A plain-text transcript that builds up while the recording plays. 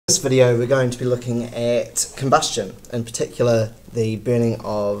In this video we're going to be looking at combustion, in particular the burning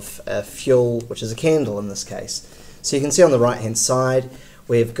of fuel, which is a candle in this case. So you can see on the right hand side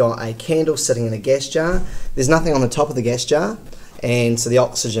we've got a candle sitting in a gas jar. There's nothing on the top of the gas jar, and so the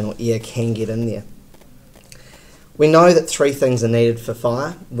oxygen or air can get in there. We know that three things are needed for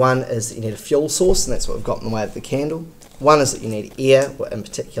fire. One is that you need a fuel source, and that's what we've got in the way of the candle. One is that you need air, or in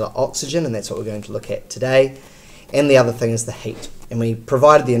particular oxygen, and that's what we're going to look at today. And the other thing is the heat. And we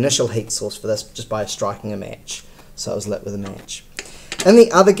provided the initial heat source for this just by striking a match. So it was lit with a match. In the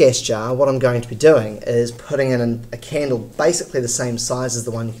other gas jar, what I'm going to be doing is putting in a candle basically the same size as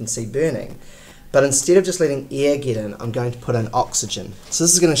the one you can see burning. But instead of just letting air get in, I'm going to put in oxygen. So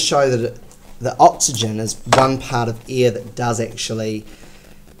this is going to show that the oxygen is one part of air that does actually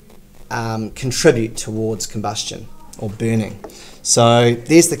contribute towards combustion or burning. So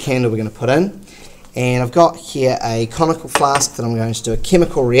there's the candle we're going to put in. And I've got here a conical flask that I'm going to do a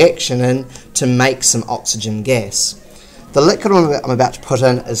chemical reaction in to make some oxygen gas. The liquid I'm about to put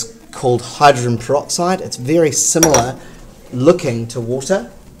in is called hydrogen peroxide. It's very similar looking to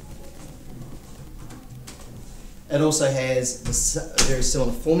water. It also has a very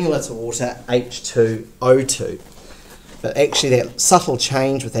similar formula to water, H2O2. But actually that subtle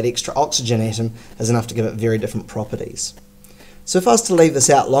change with that extra oxygen atom is enough to give it very different properties. So if I was to leave this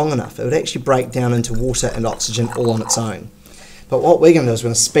out long enough, it would actually break down into water and oxygen all on its own. But what we're going to do is we're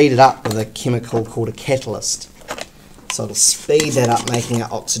going to speed it up with a chemical called a catalyst. So it'll speed that up, making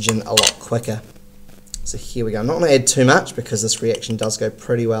our oxygen a lot quicker. So here we go. I'm not going to add too much because this reaction does go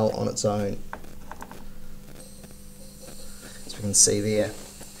pretty well on its own. As we can see there.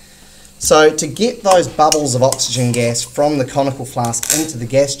 So to get those bubbles of oxygen gas from the conical flask into the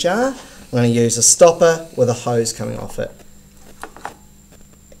gas jar, I'm going to use a stopper with a hose coming off it.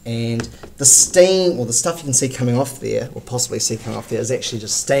 And the steam, or the stuff you can see coming off there, or possibly see coming off there, is actually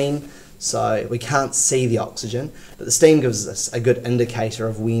just steam, so we can't see the oxygen, but the steam gives us a good indicator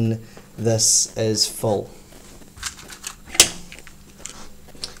of when this is full.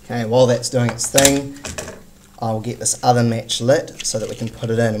 Okay, while that's doing its thing, I'll get this other match lit so that we can put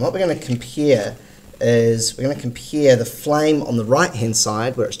it in. And what we're going to compare is, we're going to compare the flame on the right hand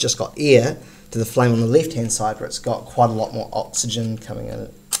side, where it's just got air, to the flame on the left hand side, where it's got quite a lot more oxygen coming in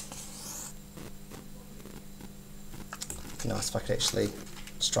it. Nice if I could actually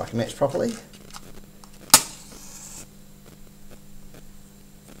strike a match properly.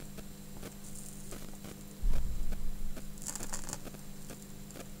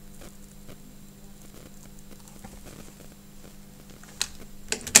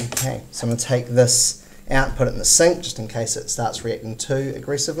 Okay, so I'm going to take this out and put it in the sink just in case it starts reacting too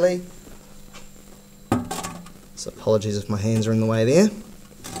aggressively. So apologies if my hands are in the way there.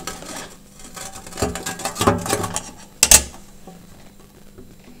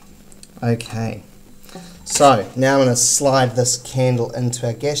 Okay, so now I'm going to slide this candle into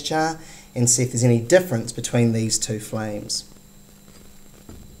our gas jar and see if there's any difference between these two flames.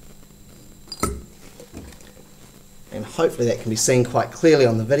 And hopefully that can be seen quite clearly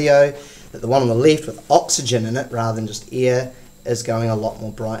on the video, that the one on the left with oxygen in it rather than just air is going a lot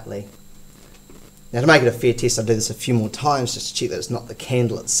more brightly. Now to make it a fair test, I'll do this a few more times just to check that it's not the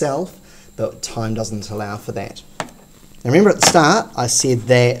candle itself, but time doesn't allow for that. Now remember at the start I said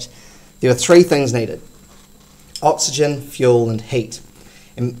that there were three things needed: oxygen, fuel and heat.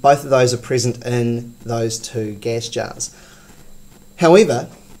 And both of those are present in those two gas jars.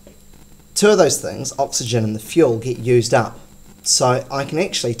 However, two of those things, oxygen and the fuel, get used up. So I can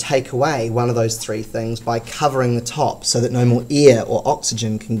actually take away one of those three things by covering the top so that no more air or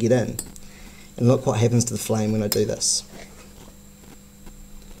oxygen can get in. And look what happens to the flame when I do this.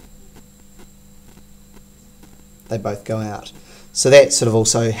 They both go out. So that sort of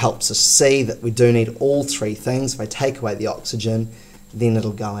also helps us see that we do need all three things. If I take away the oxygen, then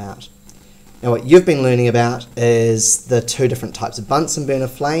it'll go out. Now what you've been learning about is the two different types of Bunsen burner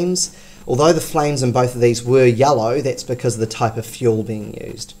flames. Although the flames in both of these were yellow, that's because of the type of fuel being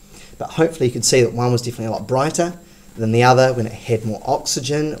used. But hopefully you could see that one was definitely a lot brighter than the other when it had more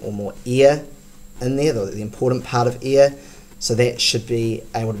oxygen or more air in there, the important part of air. So that should be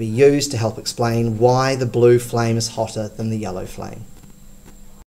able to be used to help explain why the blue flame is hotter than the yellow flame.